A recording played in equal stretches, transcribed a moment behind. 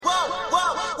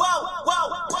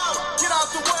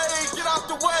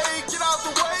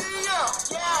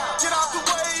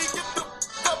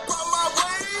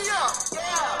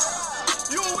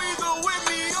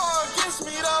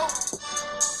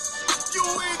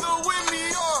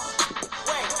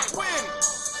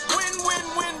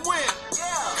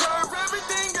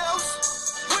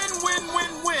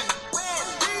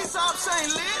Chips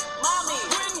ain't lit. Mommy.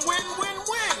 Win, win, win,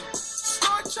 win.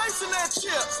 Start chasing that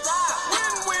chip. Stop.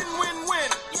 Win, win, win, win.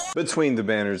 Yeah. Between the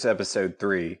Banners, Episode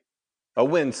 3. A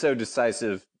win so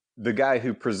decisive, the guy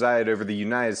who presided over the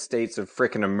United States of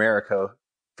frickin' America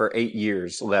for 8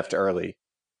 years left early.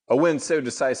 A win so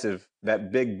decisive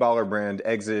that Big Baller Brand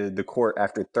exited the court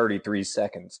after 33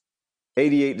 seconds.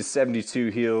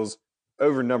 88-72 Heels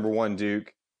over number 1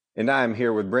 Duke. And I am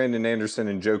here with Brandon Anderson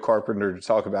and Joe Carpenter to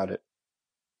talk about it.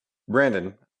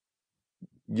 Brandon,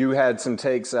 you had some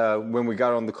takes when we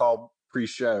got on the call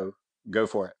pre-show. Go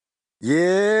for it.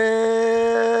 Yeah.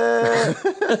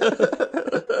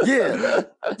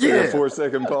 Yeah.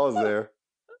 4-second pause there.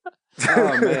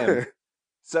 Oh, man.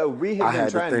 So we have been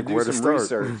trying to do some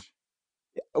research.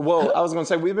 Well, I was going to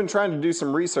say, we've been trying to do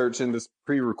some research in this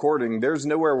pre-recording. There's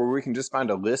nowhere where we can just find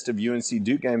a list of UNC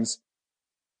Duke games.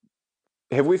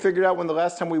 Have we figured out when the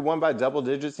last time we won by double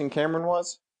digits in Cameron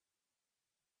was?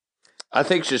 I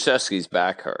think Krzyzewski's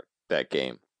back hurt that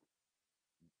game.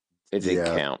 It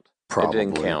didn't count. Probably. It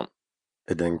didn't count.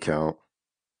 It didn't count.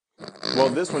 Well,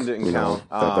 this one didn't count.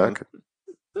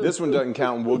 This one doesn't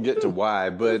count, and we'll get to why.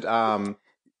 But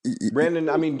Brandon,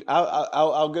 I mean,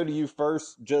 I'll go to you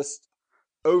first. Just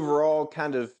overall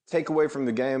kind of takeaway from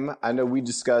the game. I know we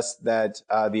discussed that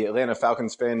the Atlanta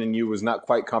Falcons fan in you was not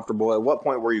quite comfortable. At what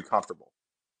point were you comfortable?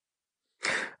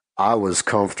 I was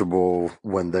comfortable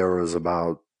when there was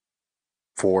about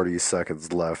 40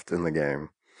 seconds left in the game.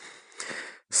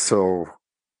 So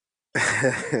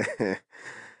that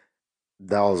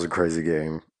was a crazy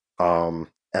game.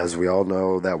 As we all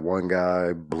know, that one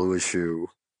guy blew his shoe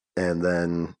and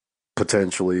then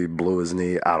potentially blew his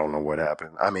knee. I don't know what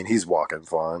happened. I mean, he's walking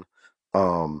fine.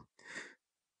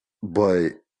 But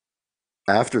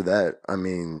after that, I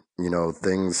mean, you know,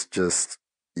 things just,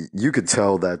 you could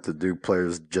tell that the Duke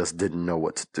players just didn't know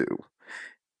what to do.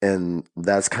 And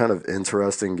that's kind of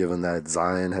interesting given that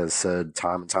Zion has said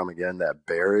time and time again that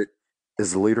Barrett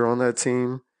is the leader on that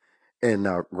team. And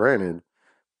now, granted,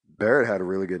 Barrett had a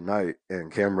really good night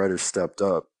and Cam Reddish stepped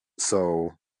up.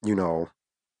 So, you know,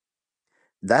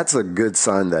 that's a good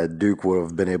sign that Duke would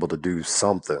have been able to do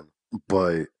something.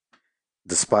 But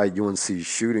despite UNC's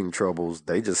shooting troubles,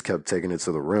 they just kept taking it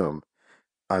to the rim.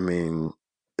 I mean,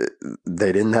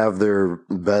 they didn't have their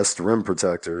best rim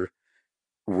protector,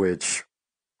 which,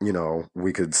 you know,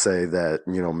 we could say that,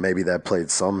 you know, maybe that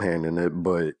played some hand in it.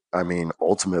 But, I mean,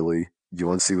 ultimately,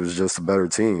 UNC was just a better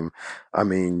team. I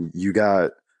mean, you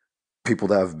got people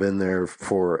that have been there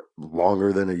for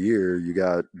longer than a year. You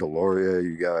got Deloria,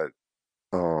 you got,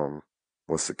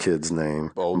 what's the kid's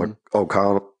name? Bolden.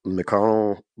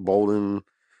 McConnell, Bolden,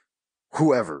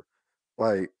 whoever.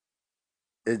 Like,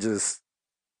 it just,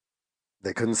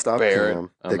 they couldn't stop Barrett,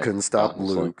 Cam. They couldn't stop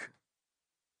honestly. Luke.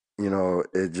 You know,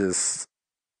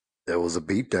 it was a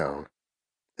beatdown.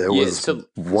 It was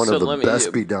one of the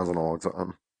best beatdowns in a long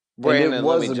time. Brandon,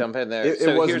 let me jump in there.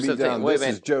 It was here's a the thing. beatdown. Wait a This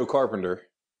is minute. Joe Carpenter.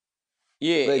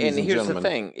 Yeah, Ladies and here's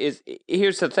gentlemen.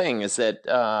 Here's the thing is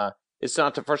that it's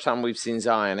not the first time we've seen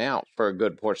Zion out for a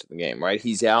good portion of the game, right?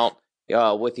 He's out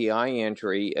with the eye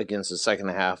injury against the second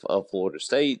half of Florida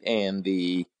State and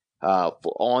the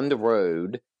on the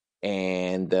road,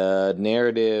 and the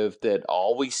narrative that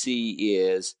all we see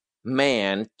is,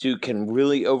 man, Duke can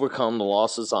really overcome the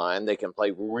loss of Zion. They can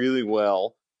play really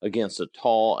well against a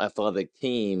tall, athletic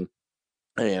team.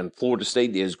 And Florida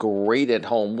State is great at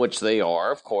home, which they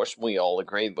are. Of course, we all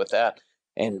agree with that.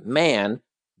 And man,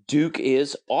 Duke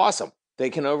is awesome.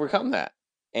 They can overcome that.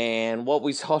 And what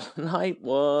we saw tonight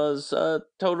was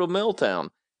total meltdown.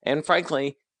 And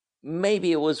frankly,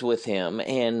 maybe it was with him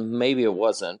and maybe it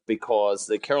wasn't, because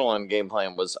the Carolina game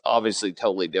plan was obviously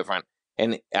totally different.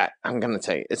 And I'm going to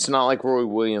tell you, it's not like Roy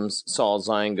Williams saw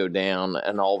Zion go down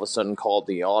and all of a sudden called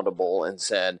the audible and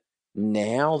said,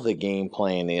 now the game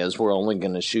plan is we're only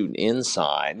going to shoot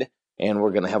inside and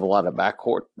we're going to have a lot of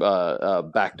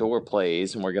backdoor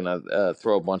plays and we're going to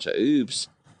throw a bunch of oops.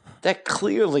 That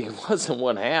clearly wasn't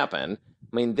what happened.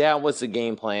 I mean, that was the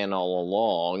game plan all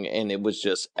along, and it was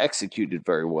just executed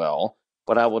very well.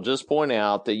 But I will just point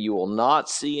out that you will not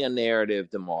see a narrative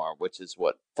tomorrow, which is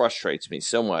what frustrates me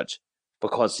so much,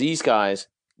 because these guys,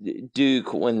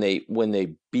 Duke, when they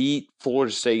beat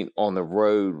Florida State on the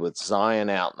road with Zion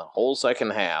out in the whole second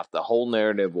half, the whole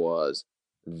narrative was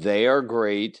they are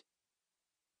great.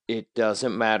 It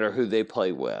doesn't matter who they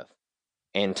play with.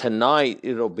 And tonight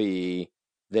it'll be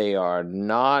they are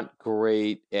not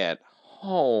great at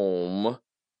home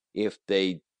if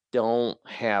they don't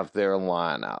have their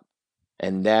lineup.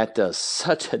 And that does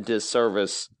such a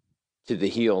disservice to the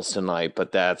Heels tonight,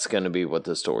 but that's going to be what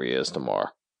the story is tomorrow.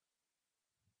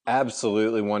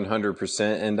 Absolutely,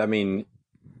 100%. And I mean,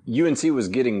 UNC was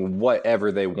getting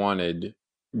whatever they wanted.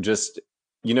 Just,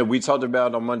 we talked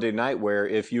about on Monday night where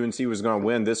if UNC was going to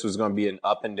win, this was going to be an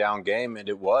up and down game, and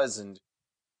it was. And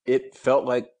it felt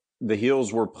like the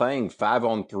Heels were playing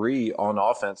 5-on-3 on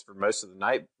offense for most of the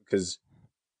night because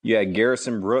you had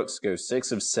Garrison Brooks go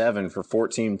 6 of 7 for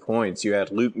 14 points. You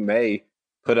had Luke May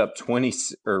put up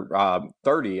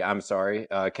 30. I'm sorry.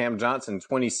 Cam Johnson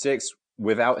 26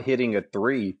 without hitting a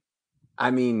three. I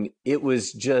mean, it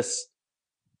was just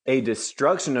a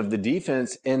destruction of the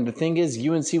defense. And the thing is,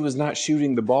 UNC was not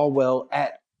shooting the ball well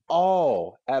at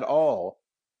all.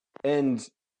 And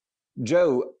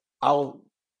Joe, I'll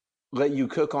let you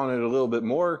cook on it a little bit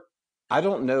more. I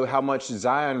don't know how much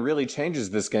Zion really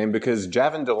changes this game because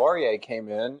Javin DeLaurier came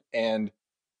in and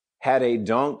had a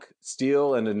dunk,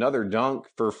 steal, and another dunk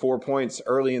for 4 points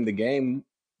early in the game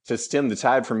to stem the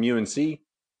tide from UNC.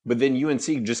 But then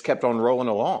UNC just kept on rolling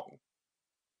along.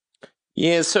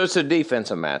 Yeah, so it's a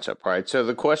defensive matchup, right? So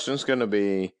the question's going to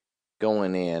be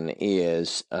going in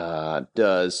is,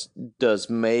 does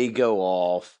May go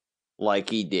off like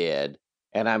he did?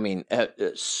 And I mean, a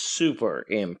super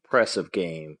impressive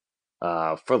game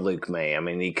for Luke May. I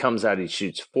mean, he comes out, he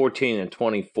shoots 14 and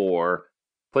 24,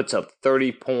 puts up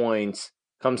 30 points,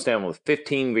 comes down with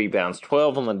 15 rebounds,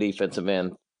 12 on the defensive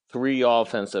end, 3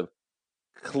 offensive,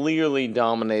 clearly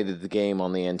dominated the game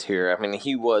on the interior. I mean,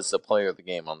 he was the player of the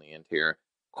game on the interior.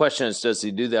 Question is, does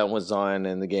he do that with Zion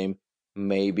in the game?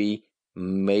 Maybe,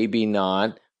 maybe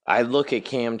not. I look at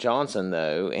Cam Johnson,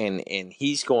 though, and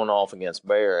he's going off against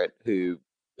Barrett, who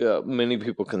many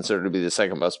people consider to be the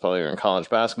second best player in college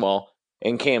basketball.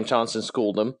 And Cam Johnson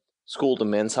schooled him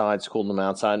inside, schooled him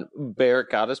outside. Barrett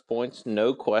got his points,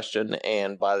 no question.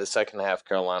 And by the second half,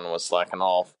 Carolina was slacking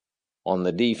off on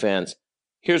the defense.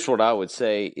 Here's what I would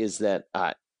say is that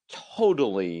I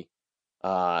totally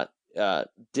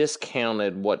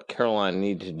discounted what Carolina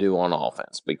needed to do on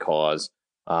offense because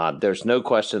there's no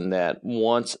question that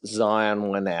once Zion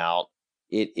went out,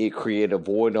 it created a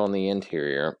void on the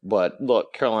interior. But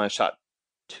look, Carolina shot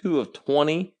 2 of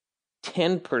 20,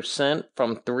 10%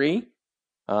 from 3.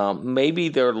 Maybe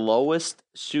their lowest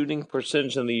shooting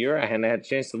percentage of the year. I hadn't had a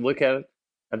chance to look at it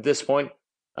at this point.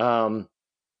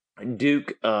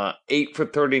 Duke, 8 for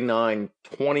 39,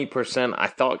 20%. I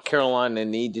thought Carolina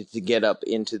needed to get up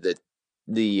into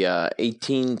the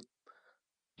 18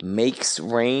 makes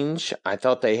range. I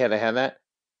thought they had to have that.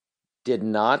 Did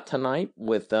not tonight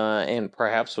with and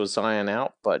perhaps with Zion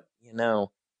out, but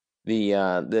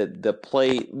the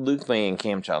play Luke May and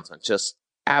Cam Johnson just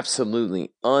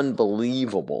absolutely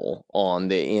unbelievable on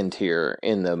the interior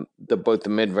in the both the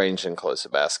mid range and close to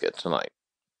basket tonight.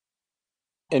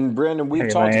 And Brandon,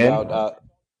 we've talked about.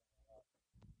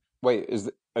 Wait, is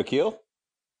it Akil?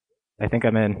 I think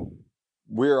I'm in.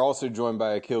 We're also joined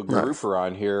by Akil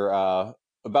Garufaran here.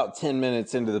 About 10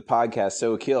 minutes into the podcast.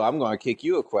 So, Akil, I'm going to kick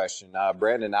you a question.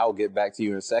 Brandon, I will get back to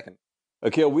you in a second.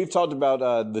 Akil, we've talked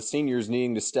about the seniors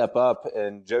needing to step up,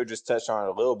 and Joe just touched on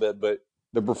it a little bit, but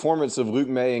the performance of Luke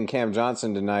May and Cam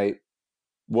Johnson tonight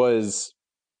was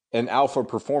an alpha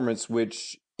performance,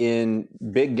 which in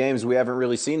big games we haven't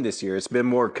really seen this year. It's been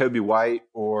more Kobe White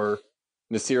or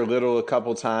Nasir Little a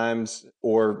couple times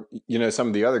or, some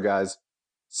of the other guys.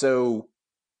 So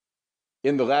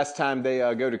in the last time they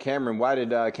go to Cameron, why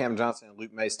did Cam Johnson and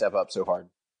Luke May step up so hard?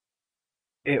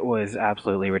 It was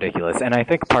absolutely ridiculous. And I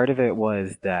think part of it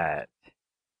was that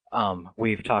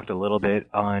we've talked a little bit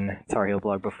on Tar Heel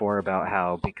Blog before about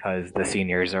how because the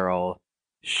seniors are all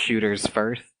shooters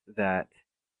first, that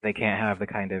they can't have the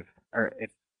kind of, or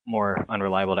it's more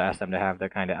unreliable to ask them to have the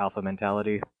kind of alpha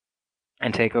mentality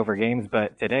and take over games.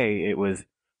 But today it was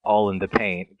all in the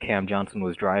paint. Cam Johnson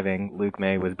was driving. Luke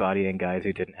May was bodying guys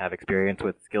who didn't have experience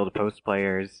with skilled post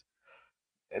players.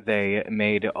 They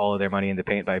made all of their money in the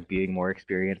paint by being more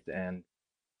experienced, and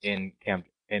in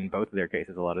both of their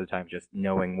cases, a lot of the time just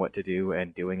knowing what to do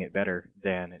and doing it better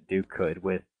than Duke could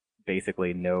with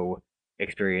basically no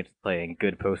experience playing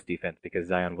good post defense because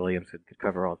Zion Williamson could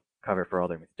cover for all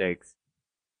their mistakes.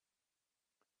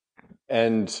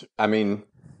 And I mean,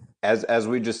 as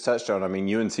we just touched on, I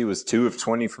mean, UNC was 2 of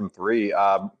 20 from 3.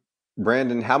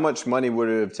 Brandon, how much money would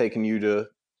it have taken you to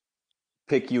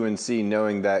pick UNC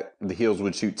knowing that the Heels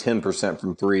would shoot 10%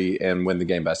 from 3 and win the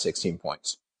game by 16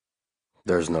 points?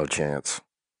 There's no chance.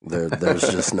 There's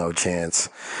just no chance.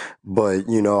 But,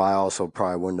 I also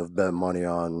probably wouldn't have bet money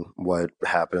on what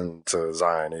happened to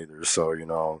Zion either.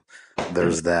 So,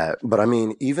 there's that. But, I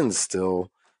mean, even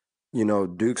still,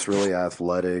 Duke's really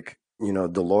athletic.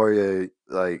 DeLaurier,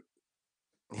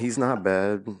 he's not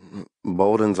bad.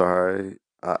 Bolden's all right.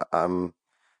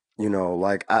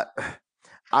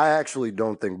 I actually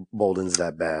don't think Bolden's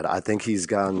that bad. I think he's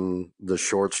gotten the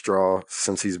short straw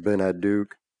since he's been at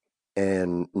Duke,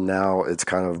 and now it's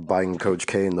kind of biting Coach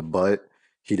K in the butt.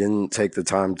 He didn't take the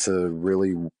time to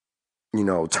really,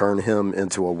 turn him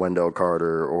into a Wendell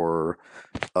Carter or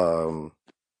um,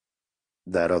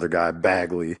 that other guy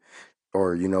Bagley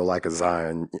or like a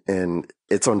Zion, and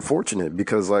it's unfortunate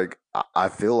because like I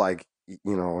feel like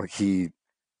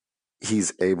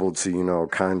he's able to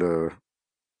kind of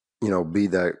be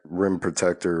that rim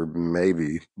protector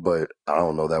maybe, but I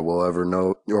don't know that we'll ever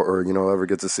know or ever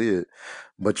get to see it.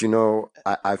 But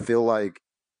I feel like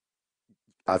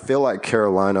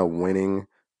Carolina winning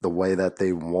the way that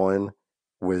they won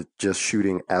with just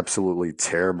shooting absolutely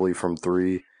terribly from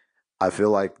three. I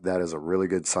feel like that is a really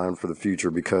good sign for the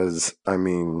future because I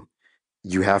mean,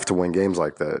 you have to win games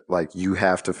like that. Like you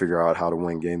have to figure out how to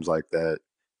win games like that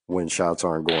when shots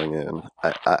aren't going in.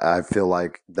 I feel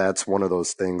like that's one of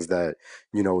those things that,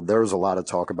 there's a lot of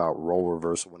talk about role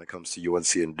reversal when it comes to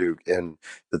UNC and Duke. And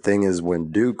the thing is,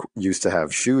 when Duke used to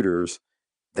have shooters,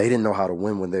 they didn't know how to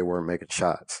win when they weren't making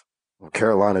shots. Well,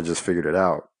 Carolina just figured it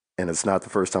out. And it's not the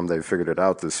first time they've figured it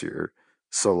out this year.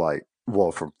 So, like,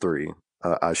 well, from three,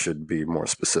 I should be more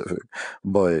specific.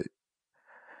 But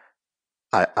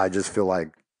I just feel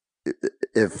like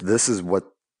if this is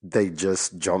what they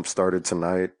just jump started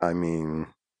tonight, I mean,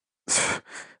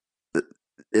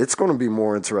 it's going to be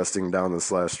more interesting down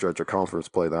this last stretch of conference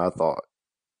play than I thought.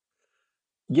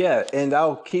 Yeah, and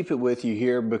I'll keep it with you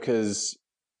here because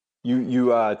you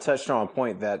touched on a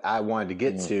point that I wanted to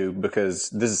get to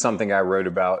because this is something I wrote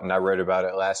about, and I wrote about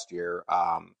it last year.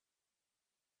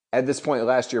 At this point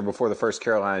last year, before the first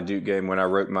Carolina Duke game, when I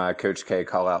wrote my Coach K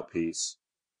call-out piece,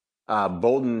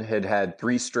 Bolden had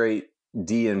 3 straight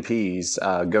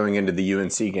DNPs going into the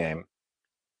UNC game.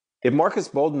 If Marcus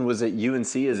Bolden was at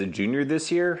UNC as a junior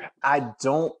this year, I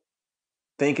don't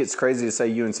think it's crazy to say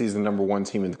UNC is the number 1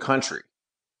 team in the country.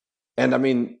 And I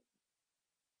mean,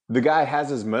 the guy has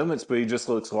his moments, but he just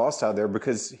looks lost out there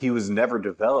because he was never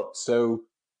developed. So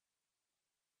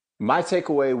my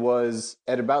takeaway was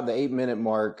at about the 8-minute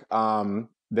mark,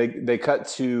 they cut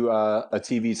to a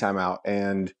TV timeout,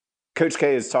 and Coach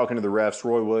K is talking to the refs.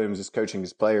 Roy Williams is coaching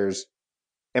his players.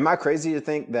 Am I crazy to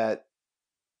think that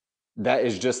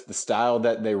is just the style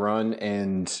that they run,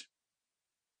 and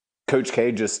Coach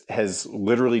K just has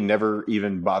literally never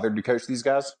even bothered to coach these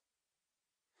guys?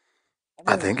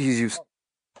 I think he's used.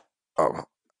 Oh,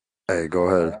 hey, go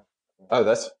ahead. Oh,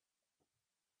 that's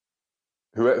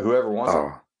whoever wants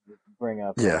it. Bring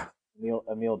up Yeah.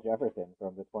 Emil Jefferson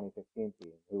from the 2016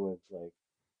 team, who was like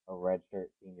a redshirt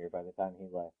senior by the time he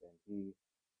left, and he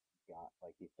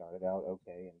started out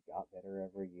okay and got better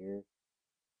every year.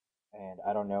 And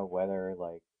I don't know whether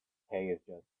like K is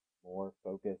just more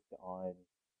focused on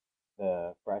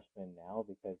the freshmen now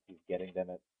because he's getting them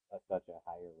at such a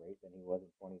higher rate than he was in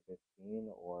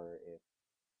 2015, or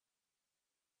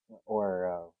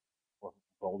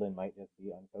Bolden might just be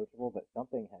uncoachable, but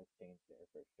something has changed there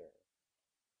for sure.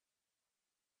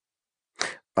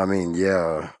 I mean,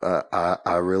 yeah,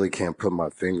 I really can't put my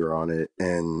finger on it.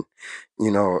 And,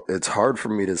 it's hard for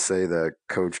me to say that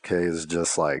Coach K is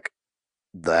just like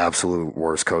the absolute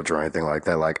worst coach or anything like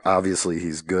that. Like, obviously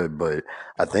he's good, but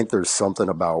I think there's something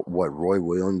about what Roy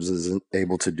Williams isn't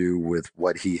able to do with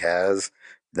what he has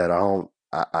that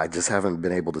I just haven't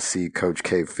been able to see Coach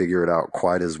K figure it out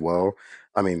quite as well.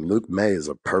 I mean, Luke May is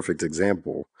a perfect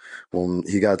example. When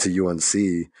he got to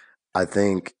UNC, I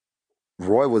think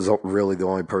Roy was really the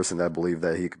only person that believed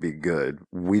that he could be good.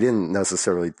 We didn't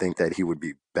necessarily think that he would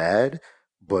be bad,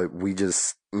 but we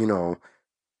just, we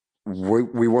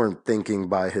weren't thinking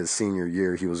by his senior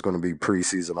year he was going to be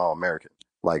preseason All-American.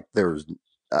 Like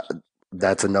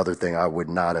that's another thing I would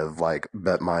not have like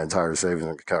bet my entire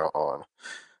savings account on.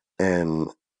 And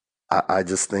I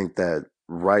just think that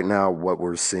right now what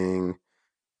we're seeing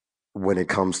when it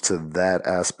comes to that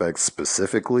aspect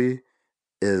specifically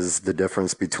is the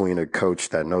difference between a coach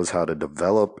that knows how to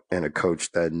develop and a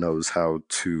coach that knows how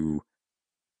to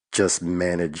just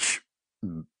manage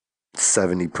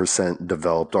 70%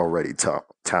 developed already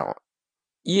talent.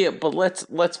 Yeah, but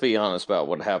let's be honest about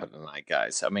what happened tonight,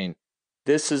 guys. I mean,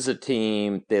 this is a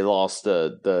team, they lost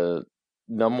the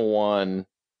number 1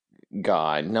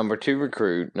 guy, number 2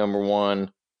 recruit, number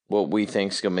 1 what we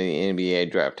think is going to be the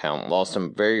NBA draft talent. Lost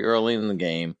him very early in the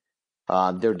game.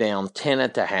 They're down 10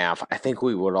 at the half. I think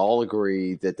we would all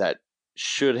agree that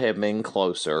should have been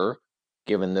closer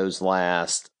given those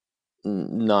last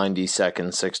 90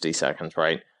 seconds, 60 seconds,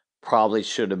 right? Probably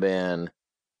should have been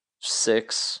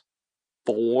 6-4,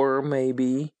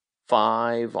 maybe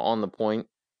 5 on the point,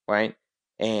 right?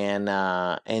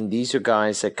 And these are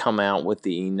guys that come out with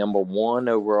the number 1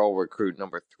 overall recruit,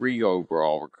 number 3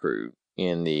 overall recruit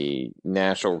in the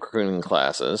national recruiting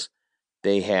classes.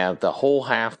 They have the whole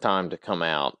halftime to come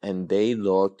out, and they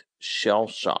looked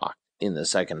shell-shocked in the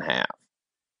second half.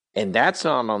 And that's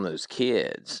not on those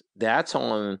kids. That's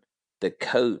on the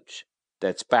coach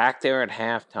that's back there at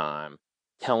halftime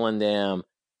telling them,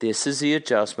 this is the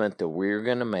adjustment that we're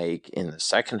going to make in the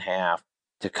second half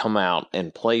to come out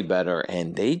and play better,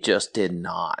 and they just did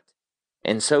not.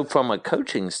 And so from a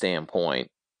coaching standpoint,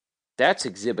 that's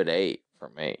Exhibit 8 for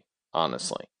me,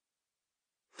 honestly.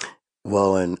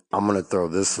 Well, and I'm going to throw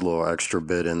this little extra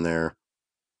bit in there.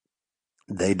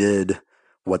 They did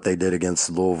what they did against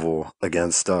Louisville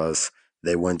against us.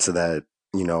 They went to that,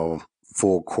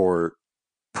 full court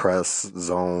press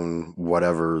zone,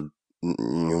 whatever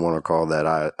you want to call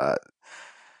that.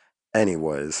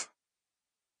 Anyways,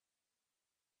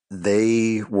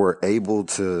 they were able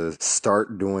to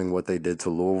start doing what they did to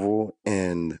Louisville.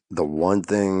 And the one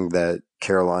thing that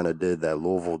Carolina did that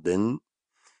Louisville didn't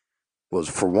was,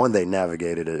 for one, they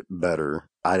navigated it better.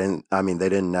 They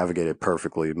didn't navigate it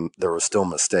perfectly. There were still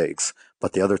mistakes.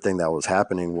 But the other thing that was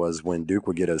happening was when Duke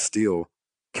would get a steal,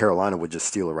 Carolina would just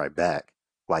steal it right back.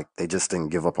 Like, they just didn't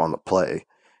give up on the play.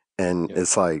 And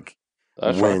it's like,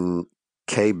 that's when right.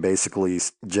 K basically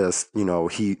just,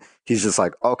 he's just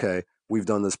like, okay, we've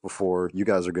done this before. You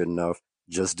guys are good enough.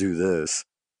 Just do this.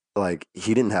 Like,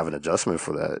 he didn't have an adjustment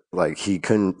for that. Like, he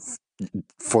couldn't,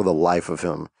 for the life of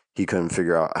him, he couldn't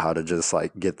figure out how to just,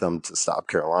 like, get them to stop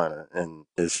Carolina. And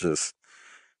it's just,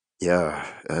 it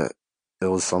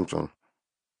was something.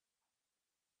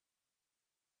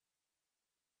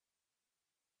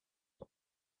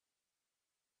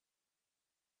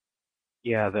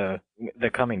 Yeah, the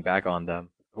coming back on them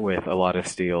with a lot of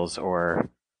steals or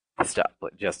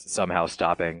just somehow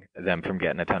stopping them from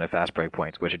getting a ton of fast break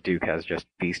points, which Duke has just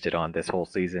feasted on this whole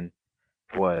season,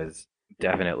 was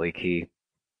definitely key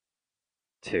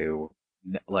to,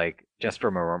 like, just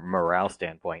from a morale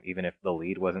standpoint. Even if the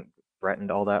lead wasn't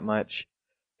threatened all that much,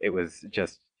 it was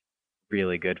just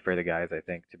really good for the guys, I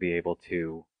think, to be able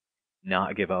to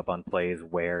not give up on plays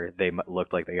where they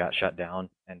looked like they got shut down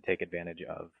and take advantage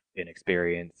of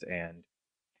inexperience and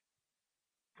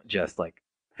just like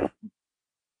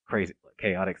crazy,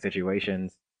 chaotic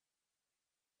situations,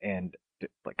 and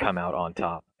like come out on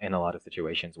top in a lot of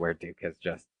situations where Duke has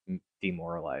just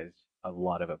demoralized a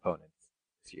lot of opponents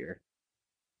this year.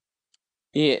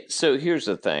 Yeah, so here's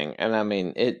the thing, and I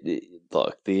mean,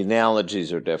 look, the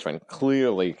analogies are different.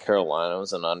 Clearly, Carolina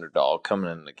was an underdog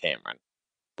coming into Cameron.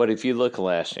 But if you look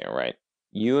last year, right,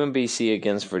 UMBC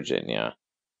against Virginia,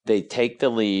 they take the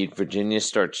lead. Virginia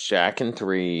starts jacking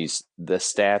threes. The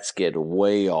stats get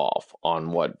way off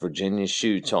on what Virginia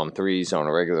shoots on threes on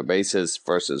a regular basis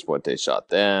versus what they shot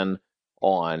then.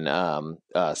 On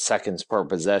seconds per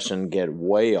possession get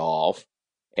way off,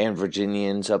 and Virginia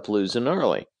ends up losing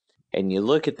early. And you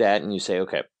look at that and you say,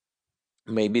 okay,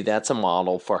 maybe that's a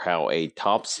model for how a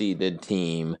top-seeded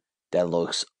team that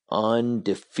looks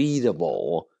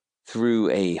undefeatable through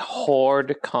a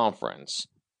hard conference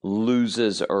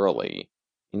loses early.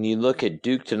 And you look at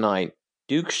Duke tonight,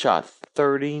 Duke shot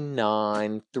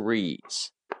 39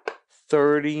 threes.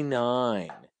 39.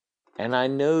 And I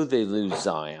know they lose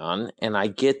Zion, and I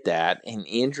get that, and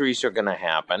injuries are going to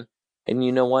happen. And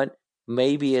you know what?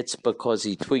 Maybe it's because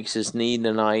he tweaks his knee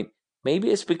tonight.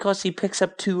 Maybe it's because he picks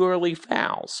up 2 early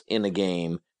fouls in a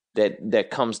game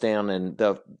that comes down in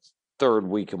the 3rd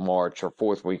week of March or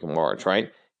 4th week of March,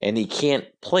 right? And he can't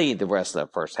play the rest of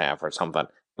the first half or something.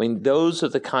 I mean, those are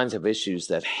the kinds of issues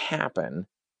that happen,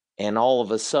 and all of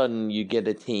a sudden you get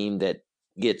a team that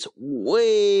gets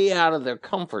way out of their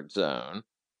comfort zone.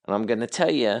 And I'm going to tell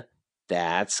you,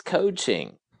 that's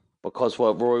coaching. Because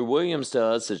what Roy Williams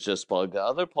does is just plug the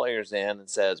other players in and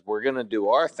says, we're going to do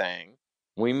our thing.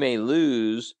 We may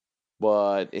lose,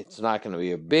 but it's not going to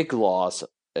be a big loss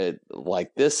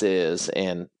like this is.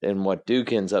 And what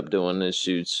Duke ends up doing is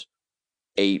shoots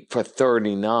 8 for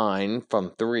 39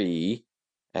 from 3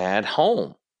 at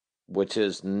home, which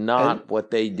is not what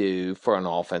they do for an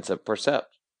offensive perspective.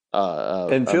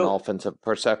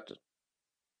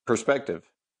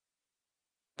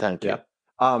 Thank you.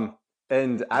 Yeah.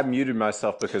 And I muted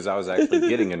myself because I was actually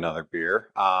getting another beer.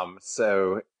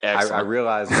 So I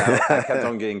realized I kept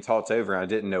on getting talked over and I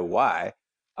didn't know why.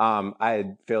 I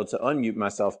had failed to unmute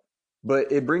myself.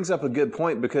 But it brings up a good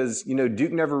point because,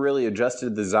 Duke never really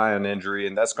adjusted the Zion injury,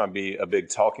 and that's going to be a big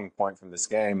talking point from this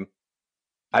game.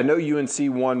 I know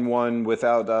UNC won one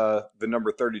without the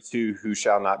number 32, who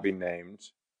shall not be named,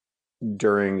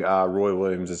 during Roy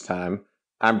Williams' time.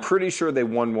 I'm pretty sure they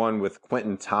won one with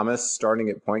Quentin Thomas starting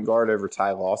at point guard over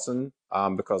Ty Lawson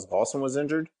because Lawson was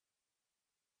injured.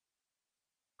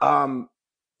 For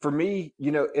me,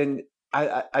 and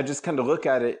I just kind of look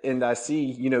at it and I see,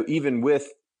 even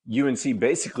with UNC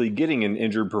basically getting an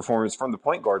injured performance from the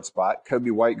point guard spot,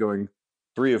 Kobe White going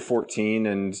 3 of 14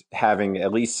 and having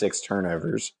at least 6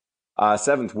 turnovers.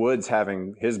 Seventh Woods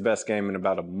having his best game in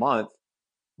about a month.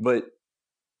 But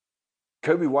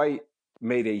Kobe White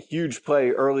made a huge play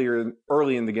early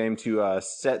in the game to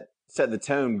set the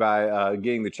tone by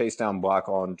getting the chase down block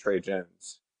on Trey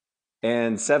Jones.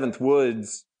 And Seventh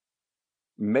Woods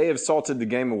may have salted the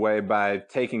game away by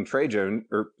taking Trey Jones,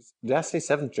 or did I say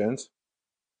Seventh Jones?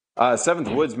 Seventh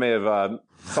Woods may have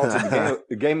salted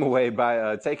the game away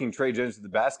by taking Trey Jones to the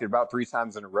basket about 3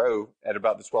 times in a row at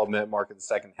about the 12-minute mark of the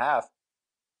second half.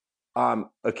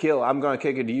 Akil, I'm going to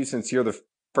kick it to you since you're the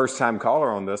first-time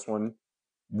caller on this one.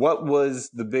 What was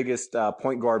the biggest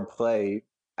point guard play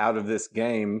out of this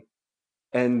game?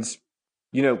 And,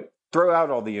 throw out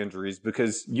all the injuries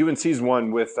because UNC's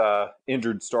won with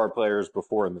injured star players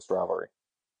before in this rivalry.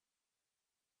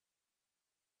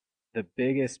 The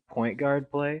biggest point guard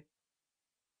play?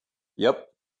 Yep.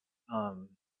 I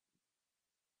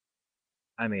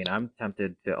mean, I'm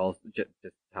tempted to also just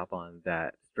hop on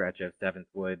that stretch of Seventh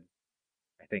Woods.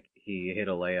 I think he hit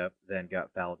a layup, then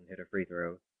got fouled and hit a free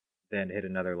throw, then hit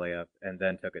another layup, and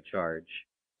then took a charge.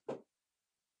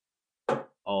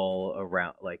 All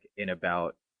around, like, in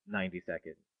about 90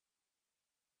 seconds.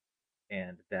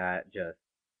 And that just,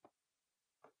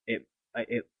 it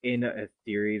in a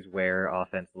series where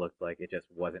offense looked like it just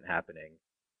wasn't happening,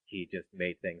 he just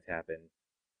made things happen.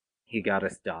 He got a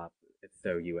stop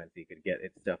so UNC could get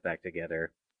its stuff back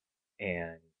together,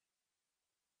 and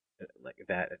like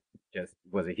that just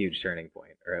was a huge turning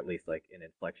point, or at least like an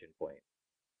inflection point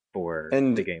for the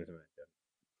game's momentum.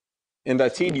 And I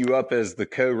teed you up as the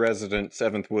co-resident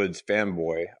Seventh Woods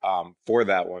fanboy for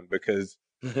that one because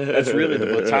that's really the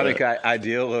platonic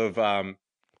ideal of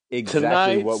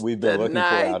exactly what we've been looking for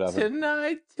out of him.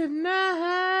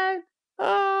 Tonight.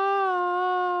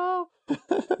 Oh.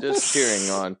 Just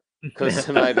cheering on because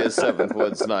tonight is Seventh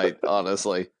Woods night,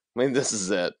 honestly. I mean, this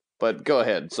is it. But go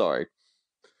ahead. Sorry.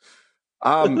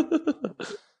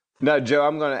 No, Joe,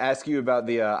 I'm going to ask you about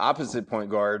the opposite point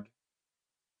guard.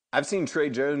 I've seen Trey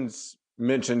Jones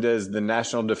mentioned as the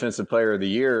National Defensive Player of the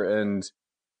Year, and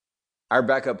our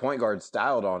backup point guard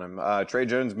styled on him. Trey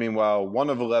Jones, meanwhile, 1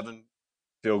 of 11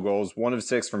 field goals, 1 of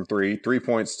 6 from 3, 3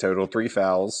 points total, 3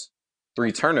 fouls,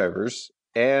 3 turnovers,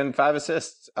 and 5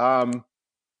 assists.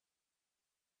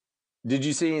 Did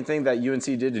you see anything that UNC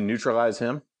did to neutralize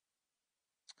him?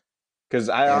 Because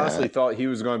I honestly thought he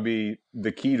was going to be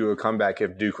the key to a comeback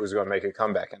if Duke was going to make a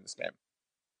comeback in this game.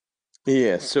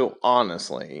 Yeah, so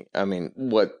honestly, I mean,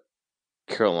 what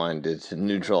Carolina did to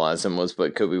neutralize him was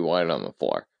put Kobe White on the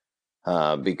floor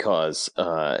because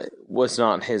it was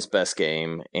not his best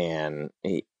game, and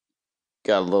he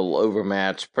got a little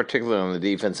overmatched, particularly on the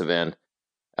defensive end.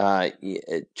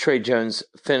 Trey Jones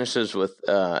finishes with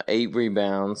 8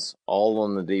 rebounds, all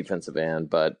on the defensive end,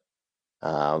 but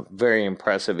very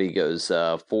impressive. He goes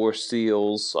 4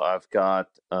 steals. I've got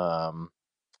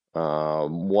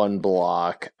 1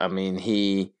 block. I mean,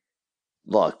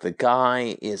 the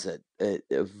guy is a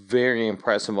very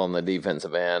impressive on the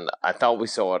defensive end. I thought we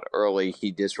saw it early.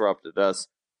 He disrupted us.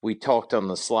 We talked on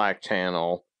the Slack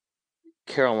channel.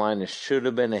 Carolina should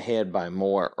have been ahead by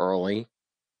more early.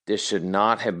 This should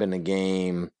not have been a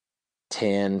game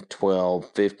 10, 12,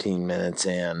 15 minutes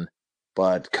in,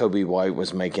 but Kobe White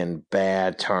was making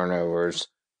bad turnovers.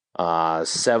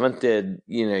 Seventh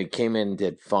came in and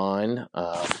did fine.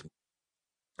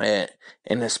 And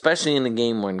especially in the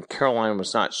game when Carolina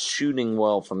was not shooting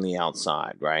well from the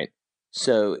outside, right?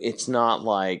 So it's not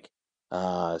like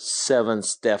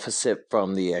Seventh's deficit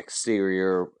from the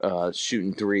exterior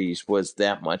shooting threes was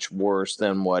that much worse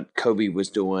than what Kobe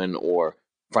was doing, or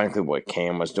frankly what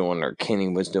Cam was doing or Kenny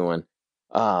was doing,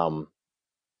 because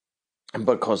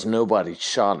nobody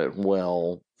shot it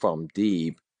well from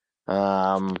deep.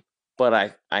 But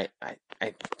I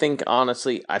think,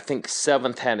 honestly,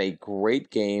 Seventh had a great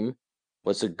game,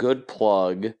 was a good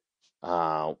plug.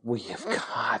 We have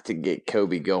got to get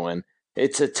Kobe going.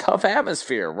 It's a tough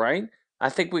atmosphere, right? I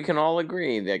think we can all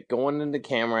agree that going into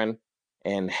Cameron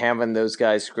and having those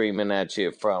guys screaming at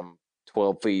you from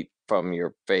 12 feet from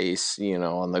your face,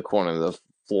 on the corner of the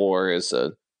floor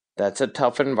that's a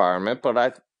tough environment. But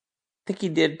I think he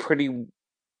did pretty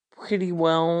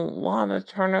well. A lot of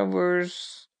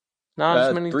turnovers. Not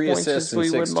as many 3 points assists as we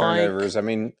and 6 would turnovers. like. I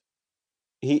mean,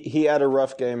 he had a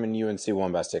rough game and UNC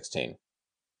won by 16.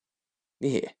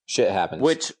 Yeah. Shit happens.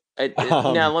 Which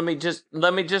Now let me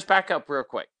just back up real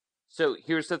quick. So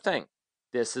here's the thing.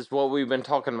 This is what we've been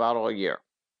talking about all year.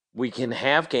 We can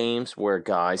have games where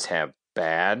guys have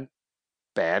bad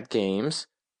games,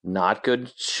 not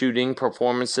good shooting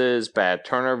performances, bad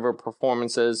turnover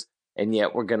performances, and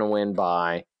yet we're going to win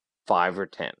by 5 or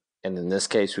 10. And in this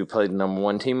case, we played the number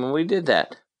 1 team, and we did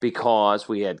that because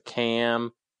we had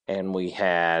Cam and we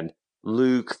had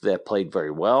Luke that played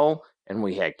very well, and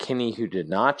we had Kenny who did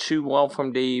not shoot well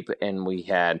from deep, and we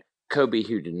had Kobe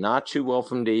who did not shoot well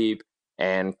from deep,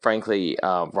 and frankly,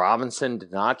 Robinson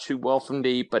did not shoot well from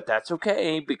deep, but that's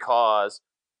okay because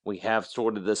we have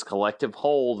sort of this collective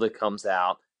whole that comes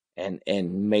out and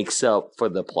makes up for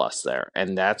the plus there.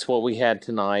 And that's what we had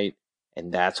tonight,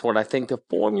 and that's what I think the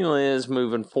formula is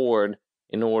moving forward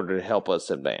in order to help us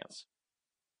advance.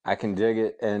 I can dig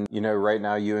it. And, right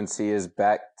now UNC is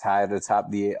back tied atop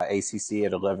the ACC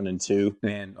at 11-2.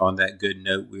 And on that good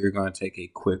note, we're going to take a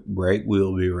quick break.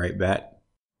 We'll be right back.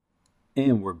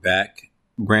 And we're back.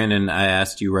 Brandon, I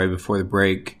asked you right before the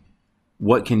break,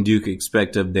 what can Duke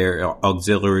expect of their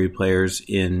auxiliary players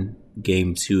in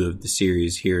Game 2 of the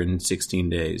series here in 16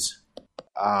 days?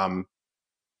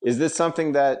 Is this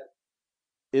something that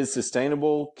is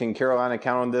sustainable? Can Carolina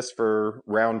count on this for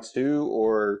round 2,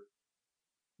 or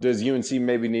does UNC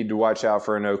maybe need to watch out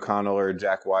for an O'Connell or a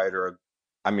Jack White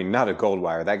not a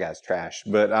Goldwire, that guy's trash,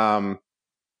 but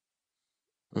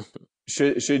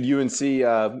should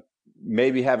UNC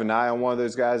maybe have an eye on one of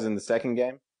those guys in the second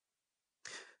game?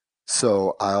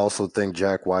 So I also think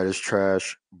Jack White is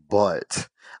trash, but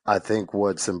I think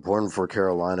what's important for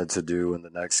Carolina to do in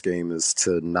the next game is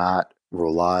to not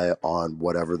rely on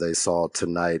whatever they saw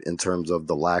tonight in terms of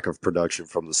the lack of production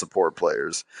from the support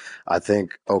players. I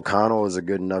think O'Connell is a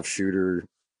good enough shooter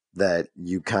that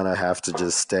you kind of have to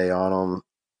just stay on him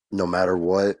no matter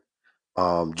what.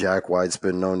 Jack White's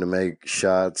been known to make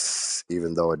shots,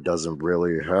 even though it doesn't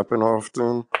really happen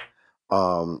often.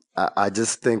 I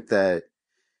just think that,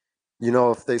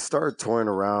 if they start toying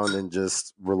around and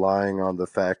just relying on the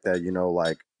fact that,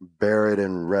 like Barrett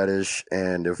and Reddish,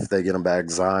 and if they get them back,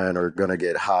 Zion are going to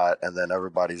get hot, and then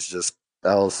everybody's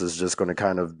else is just going to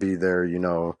kind of be there,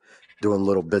 doing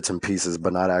little bits and pieces,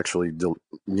 but not actually,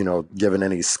 giving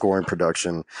any scoring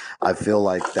production. I feel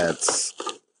like that's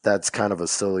kind of a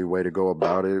silly way to go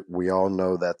about it. We all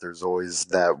know that there's always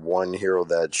that one hero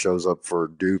that shows up for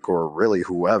Duke or really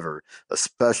whoever,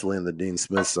 especially in the Dean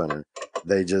Smith Center.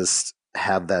 They just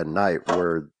have that night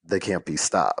where they can't be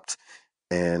stopped.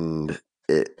 And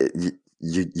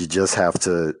you just have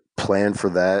to plan for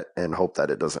that and hope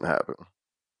that it doesn't happen.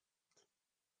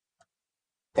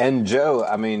 And Joe,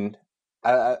 I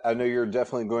know you're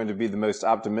definitely going to be the most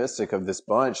optimistic of this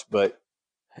bunch, but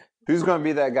who's going to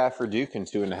be that guy for Duke in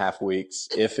 2.5 weeks,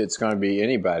 if it's going to be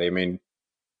anybody?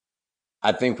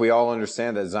 I think we all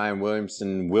understand that Zion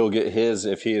Williamson will get his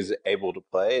if he is able to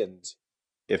play. And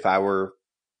if I were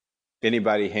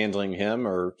anybody handling him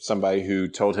or somebody who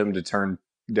told him to turn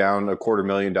down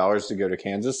 $250,000 to go to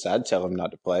Kansas, I'd tell him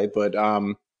not to play. But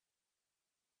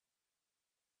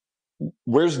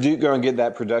where's Duke going to get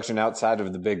that production outside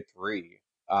of the big three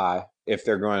if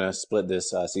they're going to split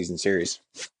this season series?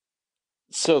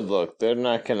 So look, they're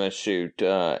not going to shoot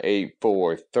 8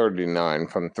 for 39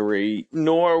 from 3,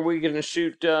 nor are we going to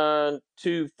shoot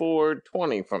 2 for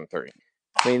 20 from 3.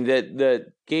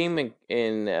 The game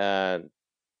in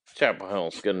Chapel Hill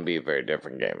is going to be a very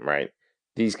different game, right?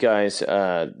 These guys,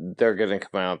 they're going to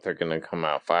come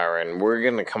out firing. We're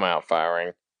going to come out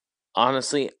firing.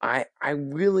 Honestly, I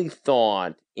really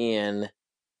thought in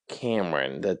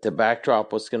Cameron that the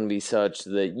backdrop was going to be such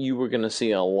that you were going to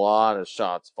see a lot of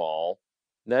shots fall.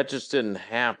 That just didn't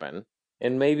happen.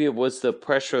 And maybe it was the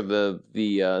pressure of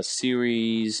the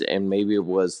series, and maybe it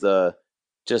was the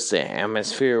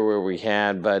atmosphere where we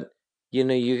had. But,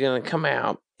 you're going to come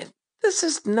out. This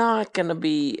is not going to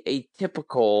be a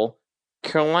typical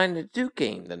Carolina Duke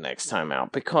game the next time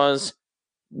out, because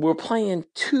we're playing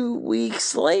 2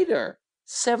 weeks later,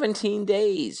 17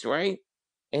 days, right?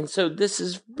 And so this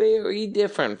is very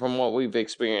different from what we've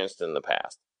experienced in the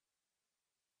past,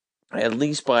 at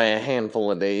least by a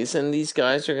handful of days. And these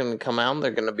guys are going to come out and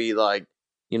they're going to be like,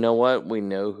 you know what? We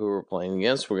know who we're playing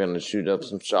against. We're going to shoot up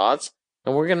some shots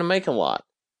and we're going to make a lot.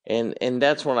 And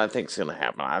that's what I think is going to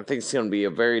happen. I think it's going to be a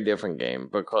very different game,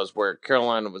 because where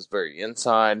Carolina was very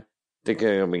inside, I think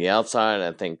they're going to be outside.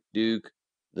 I think Duke,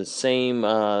 the same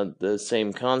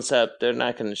concept. They're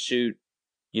not going to shoot,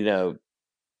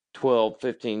 12,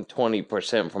 15,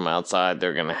 20% from outside.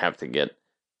 They're going to have to get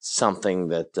something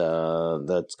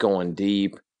that's going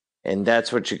deep, and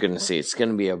that's what you're going to see. It's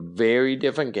going to be a very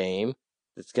different game.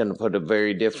 It's going to put a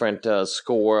very different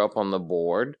score up on the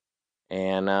board.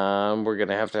 And we're going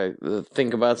to have to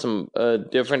think about some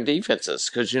different defenses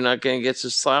because you're not going to get to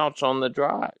slouch on the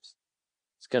drives.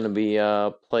 It's going to be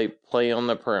play on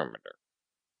the perimeter.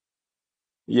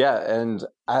 Yeah, and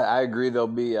I agree. There'll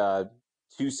be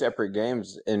two separate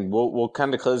games, and we'll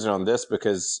kind of close it on this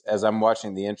because as I'm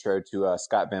watching the intro to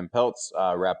Scott Van Pelt's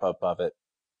wrap up of it,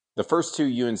 the first two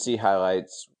UNC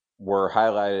highlights were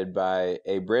highlighted by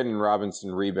a Brandon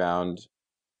Robinson rebound,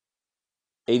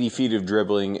 80 feet of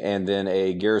dribbling, and then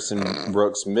a Garrison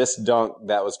Brooks missed dunk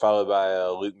that was followed by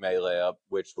a Luke May layup,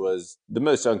 which was the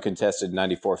most uncontested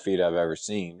 94 feet I've ever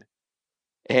seen.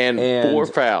 And 4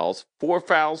 fouls. 4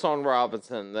 fouls on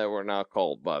Robinson that were not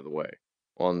called, by the way,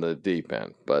 on the deep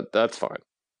end. But that's fine.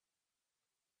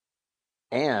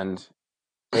 And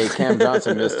a Cam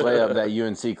Johnson missed layup that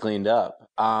UNC cleaned up.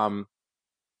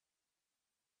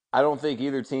 I don't think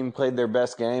either team played their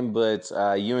best game, but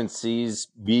UNC's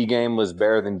B game was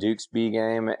better than Duke's B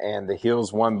game, and the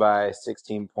Heels won by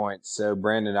 16 points. So,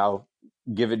 Brandon, I'll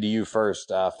give it to you first.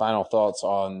 Final thoughts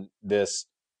on this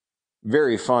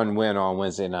very fun win on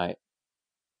Wednesday night.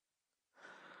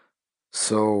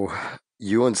 So,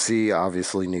 UNC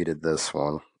obviously needed this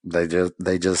one. They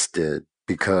just did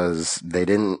because they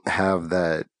didn't have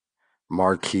that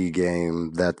marquee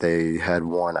game that they had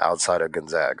won outside of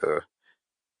Gonzaga.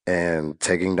 And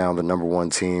taking down the number one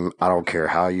team, I don't care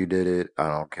how you did it. I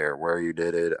don't care where you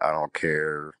did it. I don't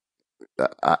care.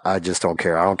 I just don't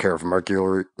care. I don't care if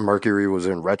Mercury was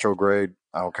in retrograde.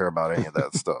 I don't care about any of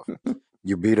that stuff.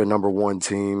 You beat a number one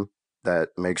team, that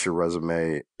makes your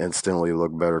resume instantly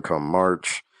look better come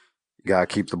March. You got to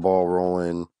keep the ball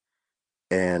rolling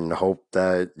and hope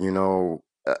that,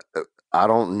 I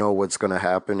don't know what's going to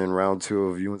happen in round 2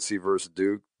 of UNC versus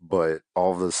Duke, but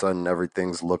all of a sudden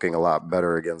everything's looking a lot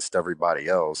better against everybody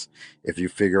else. If you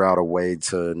figure out a way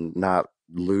to not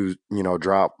lose,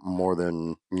 drop more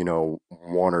than, 1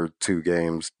 or 2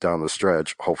 games down the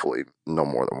stretch, hopefully no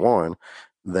more than 1,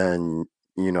 then,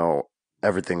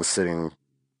 everything's sitting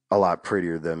a lot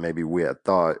prettier than maybe we had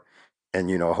thought. And,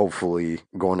 hopefully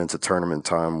going into tournament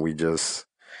time,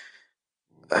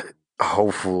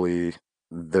 hopefully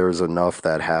there's enough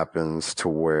that happens to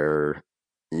where,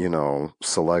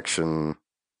 selection,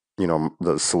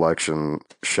 the selection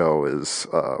show is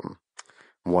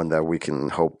one that we can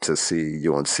hope to see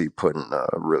UNC put in a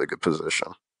really good position.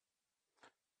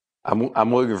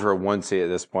 I'm looking for a 1 seed at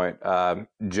this point.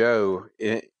 Joe,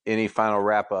 any final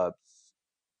wrap ups?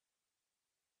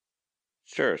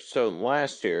 Sure. So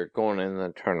last year, going in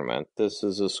the tournament, this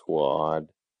is a squad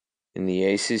in the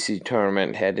ACC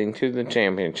tournament heading to the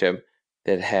championship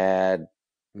that had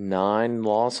 9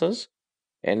 losses.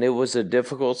 And it was a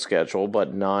difficult schedule,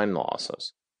 but 9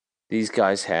 losses. These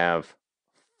guys have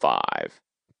 5.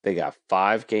 They got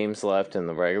 5 games left in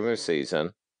the regular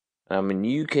season. I mean,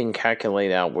 you can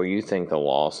calculate out where you think the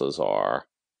losses are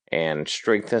and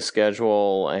strength of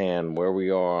schedule and where we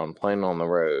are on playing on the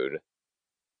road.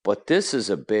 But this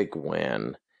is a big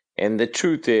win. And the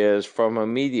truth is, from a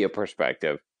media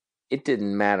perspective, it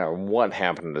didn't matter what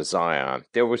happened to Zion.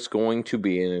 There was going to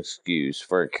be an excuse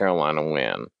for a Carolina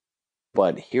win.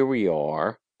 But here we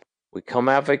are. We come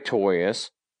out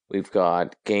victorious. We've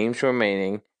got games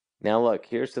remaining. Now, look,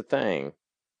 here's the thing.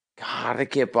 Gotta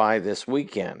get by this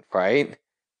weekend, right?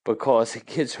 Because it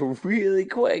gets really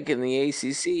quick in the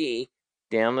ACC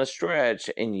down the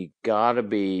stretch, and you gotta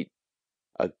beat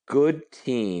a good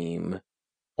team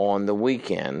on the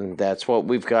weekend. That's what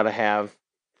we've got to have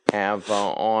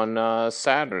on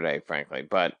Saturday, frankly.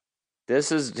 But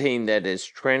this is a team that is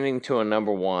trending to a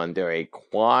number 1. They're a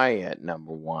quiet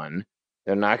number 1.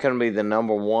 They're not going to be the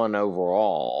number 1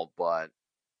 overall, but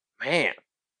man,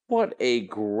 what a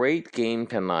great game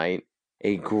tonight.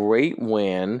 A great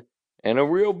win and a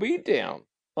real beatdown,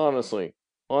 honestly,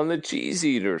 on the Cheese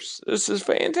Eaters. This is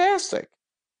fantastic.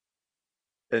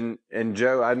 And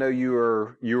Joe, I know you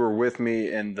were with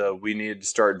me in the we needed to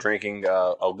start drinking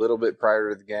a little bit prior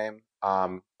to the game.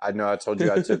 I know I told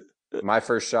you I took my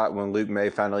first shot when Luke May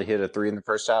finally hit a 3 in the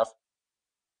first half.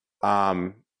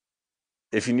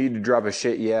 If you need to drop a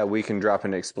shit, yeah, we can drop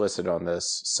an explicit on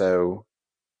this. So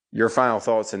your final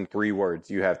thoughts in 3 words.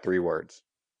 You have 3 words.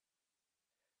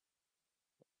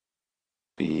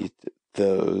 Beat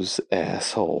those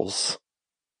assholes.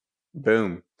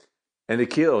 Boom. And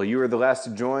Akil, you were the last to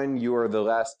join. You are the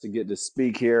last to get to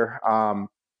speak here.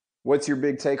 What's your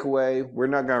big takeaway? We're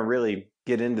not going to really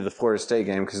get into the Florida State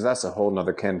game because that's a whole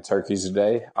nother can of turkeys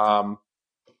today. I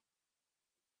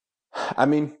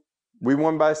mean, we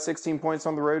won by 16 points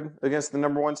on the road against the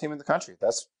number 1 team in the country.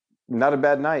 That's not a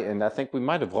bad night, and I think we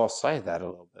might have lost sight of that a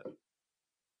little bit.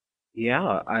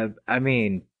 Yeah, I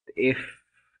mean, if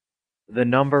the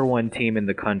number one team in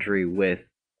the country with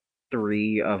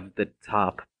 3 of the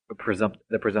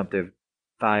presumptive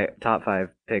top 5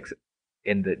 picks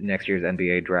in the next year's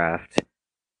NBA draft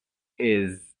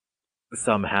is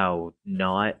somehow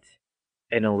not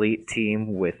an elite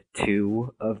team with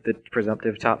 2 of the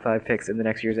presumptive top 5 picks in the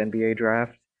next year's NBA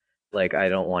draft. Like, I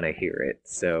don't want to hear it.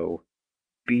 So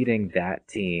beating that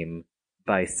team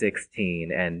by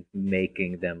 16 and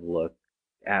making them look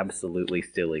absolutely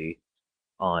silly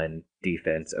on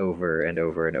defense over and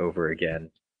over and over again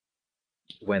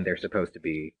when they're supposed to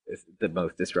be the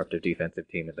most disruptive defensive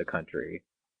team in the country.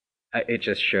 It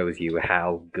just shows you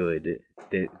how good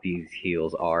these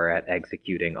Heels are at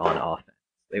executing on offense.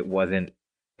 It wasn't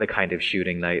the kind of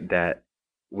shooting night that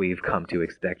we've come to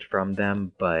expect from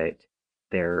them, but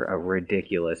they're a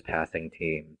ridiculous passing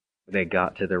team. They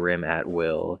got to the rim at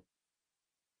will.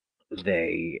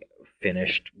 They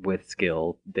finished with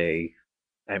skill. They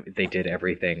did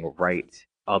everything right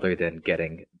other than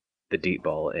getting the deep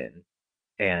ball in.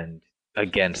 And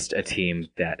against a team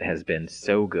that has been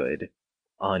so good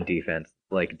on defense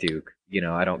like Duke,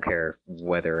 I don't care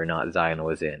whether or not Zion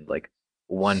was in. Like,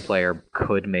 one player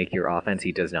could make your offense,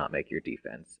 he does not make your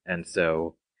defense. And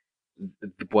so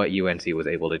what UNC was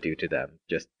able to do to them,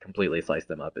 just completely slice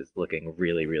them up, is looking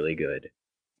really, really good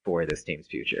for this team's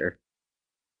future.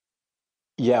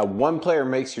 Yeah, one player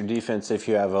makes your defense if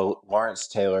you have a Lawrence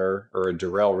Taylor or a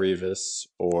Darrelle Revis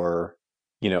or,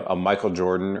 a Michael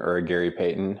Jordan or a Gary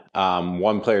Payton.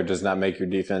 One player does not make your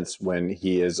defense when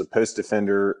he is a post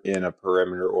defender in a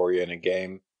perimeter-oriented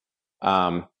game.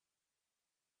 UNC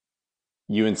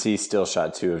still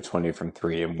shot 2 of 20 from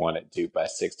 3 and won at Duke by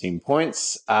 16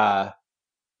 points.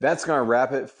 That's going to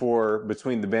wrap it for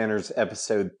Between the Banners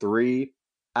episode 3.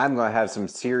 I'm going to have some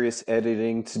serious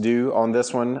editing to do on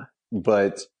this one,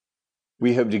 but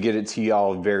we hope to get it to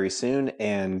y'all very soon,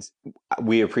 and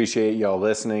we appreciate y'all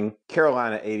listening.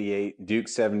 Carolina 88, Duke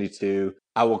 72.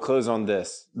 I will close on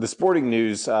this. The Sporting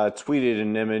News tweeted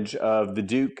an image of the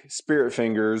Duke spirit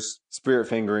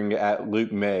fingering at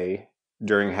Luke May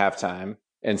during halftime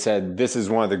and said, "This is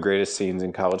one of the greatest scenes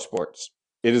in college sports."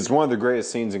 It is one of the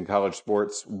greatest scenes in college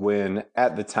sports when,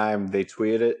 at the time they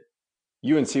tweeted it,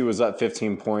 UNC was up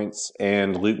 15 points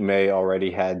and Luke May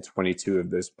already had 22 of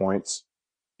those points.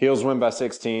 Heels win by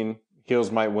 16.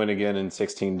 Heels might win again in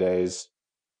 16 days.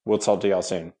 We'll talk to y'all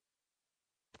soon.